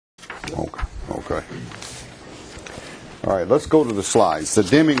Okay. Okay. All right, let's go to the slides. The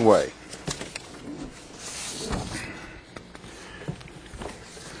Deming Way.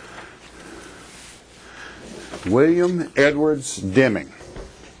 William Edwards Deming.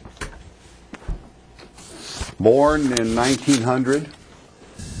 Born in 1900.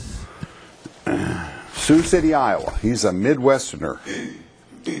 Sioux City, Iowa. He's a Midwesterner.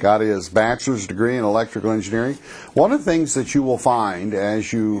 Got his bachelor's degree in electrical engineering. One of the things that you will find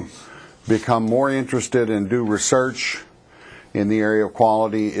as you become more interested and do research in the area of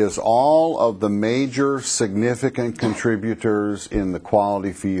quality is all of the major significant contributors in the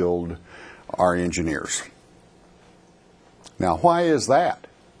quality field are engineers. Now, why is that?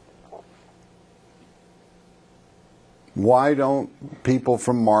 Why don't people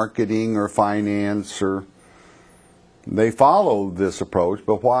from marketing or finance they follow this approach,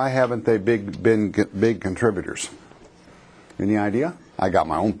 but why haven't they been big contributors? Any idea? I got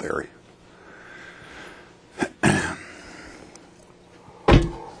my own theory.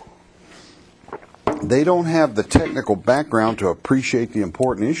 They don't have the technical background to appreciate the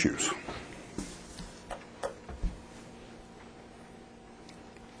important issues.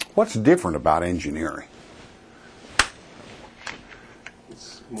 What's different about engineering?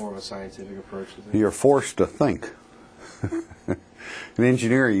 It's more of a scientific approach to things. You're forced to think. In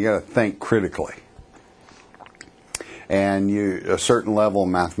engineering, you got to think critically. And a certain level of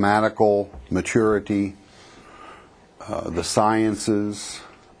mathematical maturity, the sciences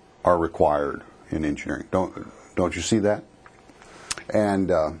are required in engineering. Don't you see that?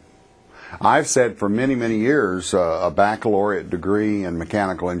 And I've said for many, many years, a baccalaureate degree in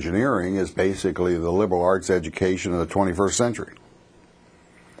mechanical engineering is basically the liberal arts education of the 21st century.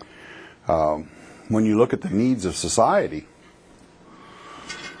 When you look at the needs of society,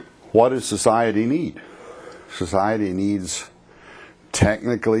 what does society need? Society needs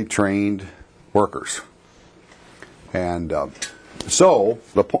technically trained workers. And so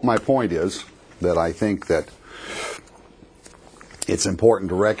my point is that I think that it's important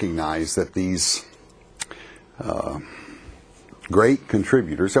to recognize that these great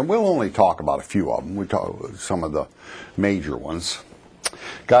contributors, and we'll only talk about a few of them, we talk about some of the major ones.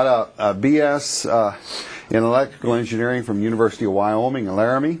 Got a BS in electrical engineering from University of Wyoming in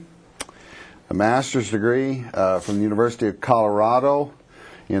Laramie, a master's degree from the University of Colorado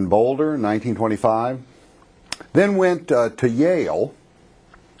in Boulder in 1925, then went to Yale.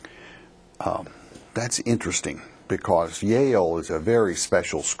 That's interesting because Yale is a very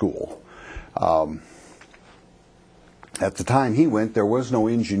special school. At the time he went, there was no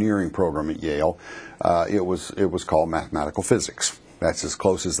engineering program at Yale. It was called mathematical physics. That's as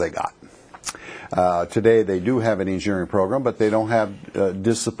close as they got. Today they do have an engineering program, but they don't have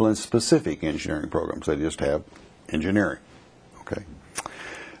discipline-specific engineering programs. They just have engineering. Okay.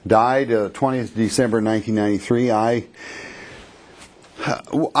 Died 20th December 1993.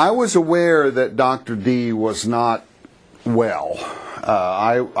 I was aware that Dr. D was not well.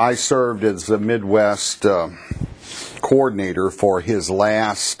 I served as the Midwest coordinator for his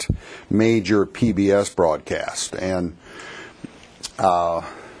last major PBS broadcast, and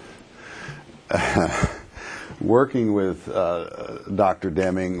working with Dr.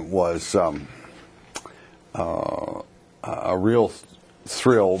 Deming was a real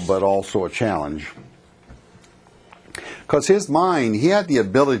thrill, but also a challenge. Because his mind, he had the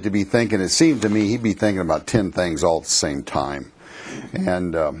ability to be thinking, it seemed to me, he'd be thinking about 10 things all at the same time.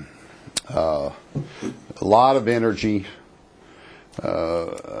 And a lot of energy,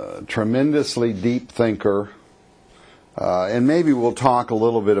 tremendously deep thinker. And maybe we'll talk a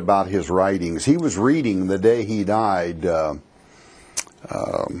little bit about his writings. He was reading, the day he died, a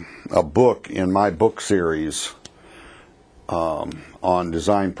book in my book series on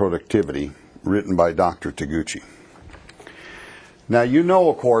design productivity, written by Dr. Taguchi. Now, you know,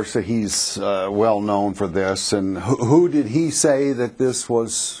 of course, that he's well known for this. And who did he say that this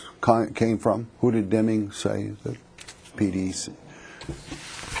came from? Who did Deming say that PDC?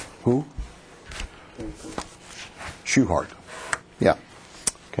 Who? Schuhart. Yeah.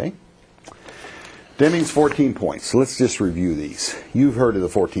 Okay. Deming's 14 points. Let's just review these. You've heard of the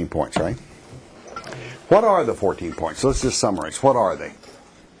 14 points, right? What are the 14 points? Let's just summarize. What are they?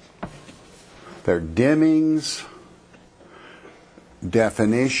 They're Deming's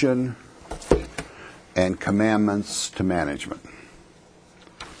definition and commandments to management.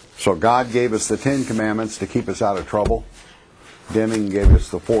 So God gave us the 10 commandments to keep us out of trouble. Deming gave us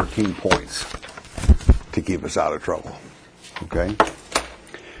the 14 points to keep us out of trouble. Okay?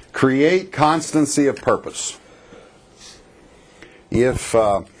 Create constancy of purpose. If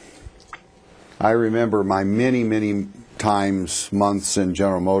I remember my many times, months in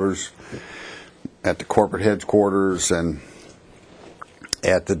General Motors at the corporate headquarters and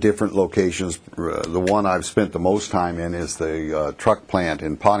at the different locations. The one I've spent the most time in is the truck plant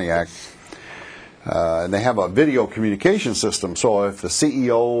in Pontiac. And they have a video communication system, so if the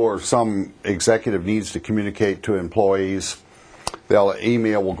CEO or some executive needs to communicate to employees, the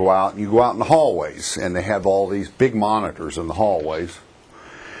email will go out, and you go out in the hallways, and they have all these big monitors in the hallways,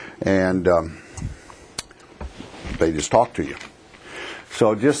 and they just talk to you.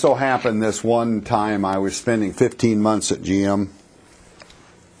 So it just so happened this one time I was spending 15 months at GM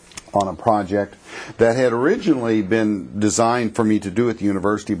on a project that had originally been designed for me to do at the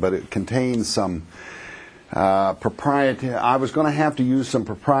university, but it contained some proprietary. I was going to have to use some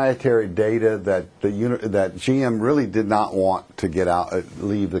proprietary data that that GM really did not want to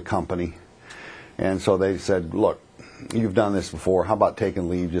leave the company, and so they said, "Look, you've done this before. How about taking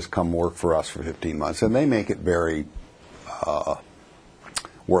leave? Just come work for us for 15 months." And they make it very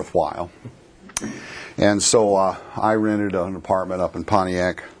worthwhile. And so I rented an apartment up in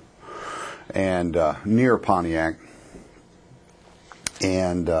Pontiac, and near Pontiac,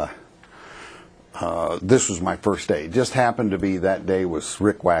 and this was my first day. It just happened to be that day was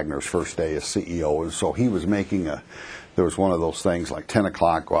Rick Wagner's first day as CEO, and so he was making there was one of those things like 10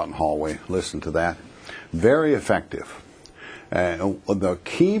 o'clock, go out in the hallway, listen to that. Very effective. The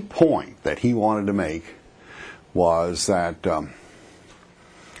key point that he wanted to make was that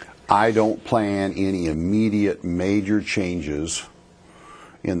I don't plan any immediate major changes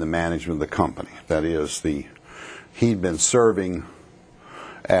in the management of the company. That is, he'd been serving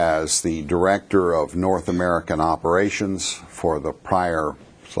as the director of North American operations for the prior,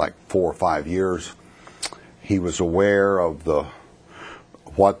 like 4 or 5 years. He was aware of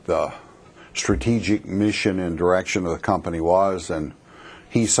what the strategic mission and direction of the company was, and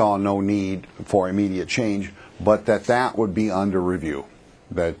he saw no need for immediate change, but that would be under review,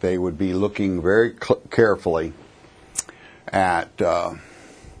 that they would be looking very carefully at the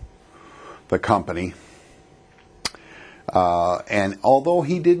company. And although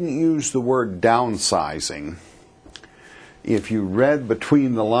he didn't use the word downsizing, if you read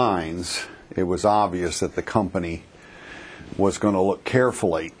between the lines, it was obvious that the company was going to look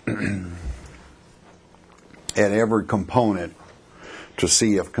carefully at every component to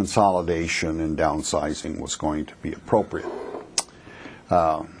see if consolidation and downsizing was going to be appropriate.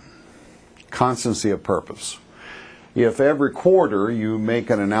 Constancy of purpose. If every quarter you make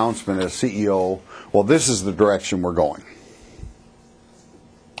an announcement as CEO, well, this is the direction we're going.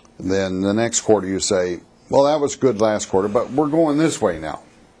 Then the next quarter you say, well, that was good last quarter, but we're going this way now.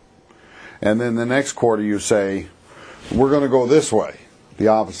 And then the next quarter you say, we're going to go this way, the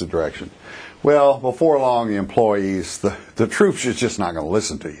opposite direction. Well, before long, the employees, the troops is just not going to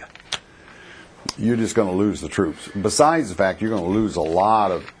listen to you. You're just going to lose the troops. Besides the fact you're going to lose a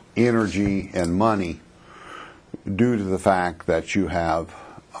lot of energy and money due to the fact that you have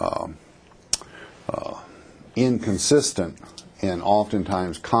inconsistent and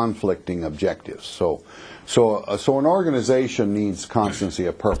oftentimes conflicting objectives. So an organization needs constancy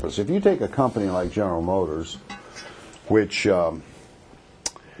of purpose. If you take a company like General Motors, which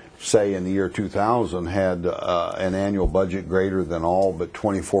say in the year 2000 had an annual budget greater than all but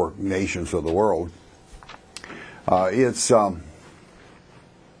 24 nations of the world,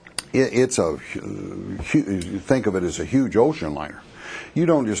 think of it as a huge ocean liner. You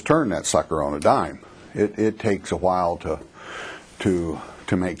don't just turn that sucker on a dime. It takes a while to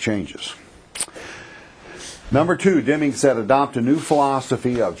make changes. Number 2, Deming said, adopt a new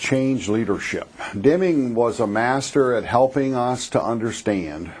philosophy of change leadership. Deming was a master at helping us to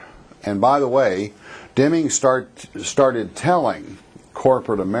understand. And by the way, Deming started telling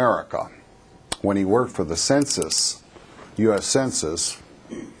corporate America when he worked for the Census, U.S. Census.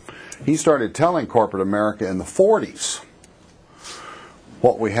 He started telling corporate America in the 40s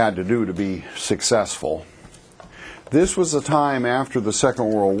what we had to do to be successful. This was a time after the Second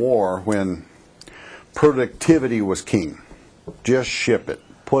World War when productivity was king. Just ship it.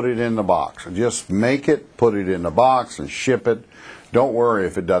 Put it in the box. Just make it, put it in the box, and ship it. Don't worry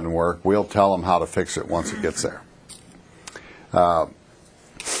if it doesn't work. We'll tell them how to fix it once it gets there.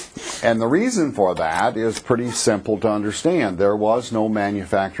 And the reason for that is pretty simple to understand. There was no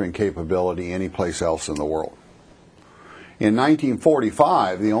manufacturing capability anyplace else in the world. In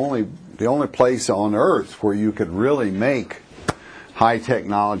 1945, the only place on earth where you could really make high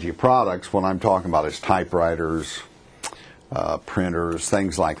technology products, what I'm talking about is typewriters, printers,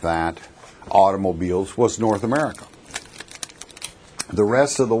 things like that, automobiles, was North America. The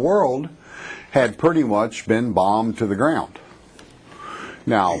rest of the world had pretty much been bombed to the ground.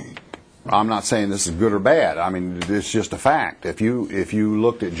 Now, I'm not saying this is good or bad. I mean, it's just a fact. If you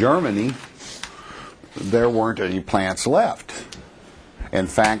looked at Germany, there weren't any plants left. In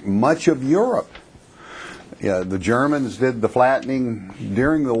fact, much of Europe, the Germans did the flattening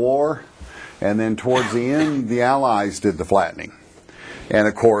during the war, and then towards the end, the Allies did the flattening. And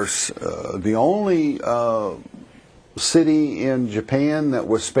of course, the only city in Japan that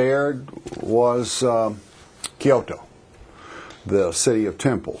was spared was Kyoto, the city of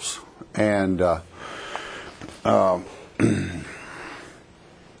temples. And there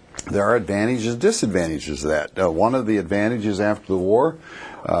are advantages and disadvantages to that. One of the advantages after the war,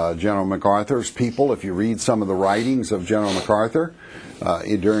 General MacArthur's people, if you read some of the writings of General MacArthur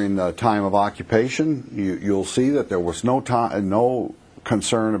during the time of occupation, you'll see that there was no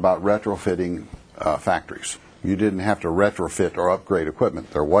concern about retrofitting factories. You didn't have to retrofit or upgrade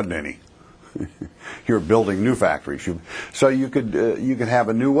equipment. There wasn't any. You're building new factories, so you could have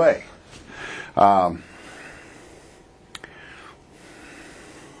a new way.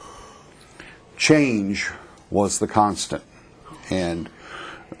 Change was the constant, and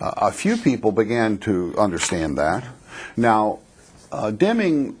a few people began to understand that. Now,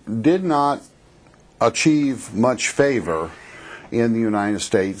 Deming did not achieve much favor in the United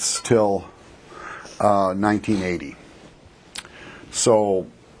States till 1980. So,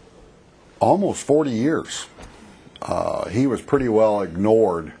 almost 40 years. He was pretty well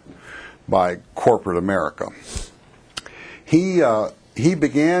ignored by corporate America. He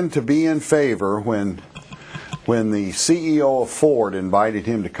began to be in favor when the CEO of Ford invited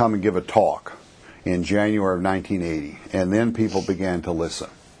him to come and give a talk in January of 1980, and then people began to listen.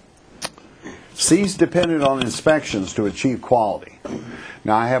 C's depended on inspections to achieve quality.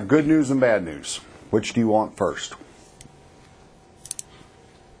 Now, I have good news and bad news. Which do you want first?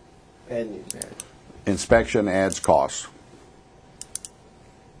 Bad news, bad. Inspection adds cost.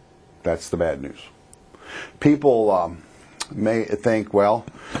 That's the bad news. People may think, well,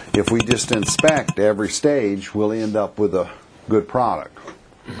 if we just inspect every stage, we'll end up with a good product.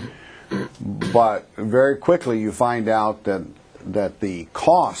 But very quickly you find out that the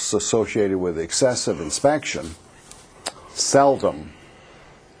costs associated with excessive inspection seldom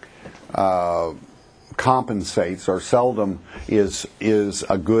compensates, or seldom is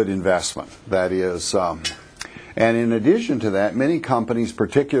a good investment. That is, and in addition to that, many companies,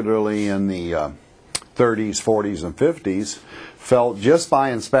 particularly in the 30s, 40s, and 50s, felt just by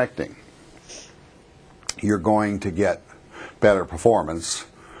inspecting you're going to get better performance.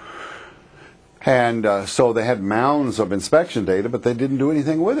 And so they had mounds of inspection data, but they didn't do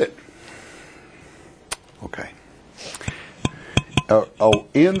anything with it. Okay.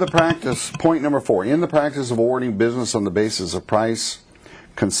 In the practice, point number 4, in the practice of awarding business on the basis of price,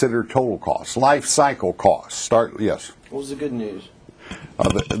 consider total cost, life cycle cost. Yes. What was the good news?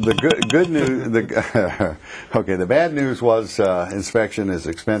 The good news. Okay. The bad news was inspection is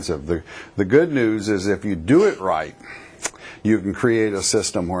expensive. The good news is if you do it right, you can create a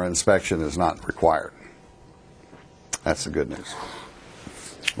system where inspection is not required. That's the good news.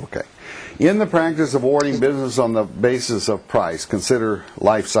 Okay. In the practice of awarding business on the basis of price, consider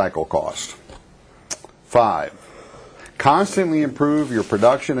life cycle cost. 5. Constantly improve your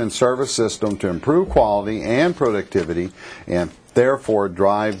production and service system to improve quality and productivity, and therefore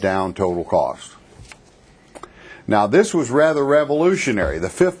drive down total cost. Now, this was rather revolutionary. The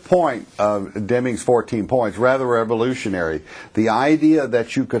 5th point of Deming's 14 points, rather revolutionary. The idea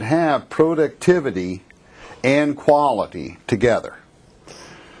that you could have productivity and quality together.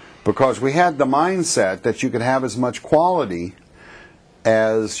 Because we had the mindset that you could have as much quality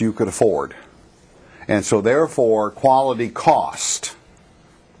as you could afford. And so therefore, quality cost.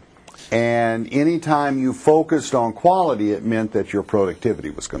 And anytime you focused on quality, it meant that your productivity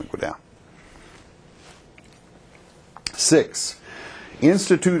was going to go down. 6.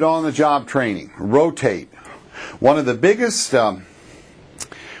 Institute on-the-job training. Rotate. One of the biggest, let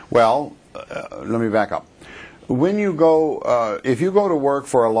me back up. When you go, if you go to work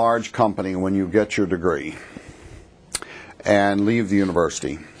for a large company when you get your degree and leave the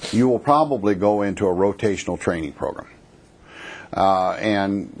university, you will probably go into a rotational training program.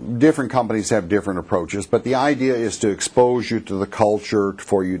 And different companies have different approaches, but the idea is to expose you to the culture,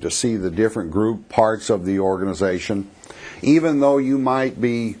 for you to see the different group parts of the organization. Even though you might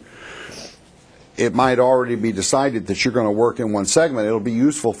be, it might already be decided that you're going to work in one segment, it'll be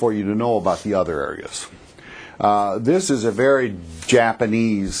useful for you to know about the other areas. This is a very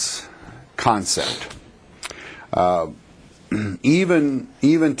Japanese concept. Even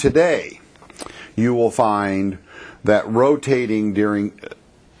today, you will find that rotating during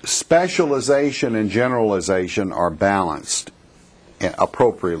specialization and generalization are balanced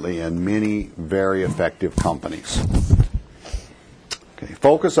appropriately in many very effective companies. Okay.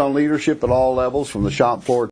 Focus on leadership at all levels, from the shop floor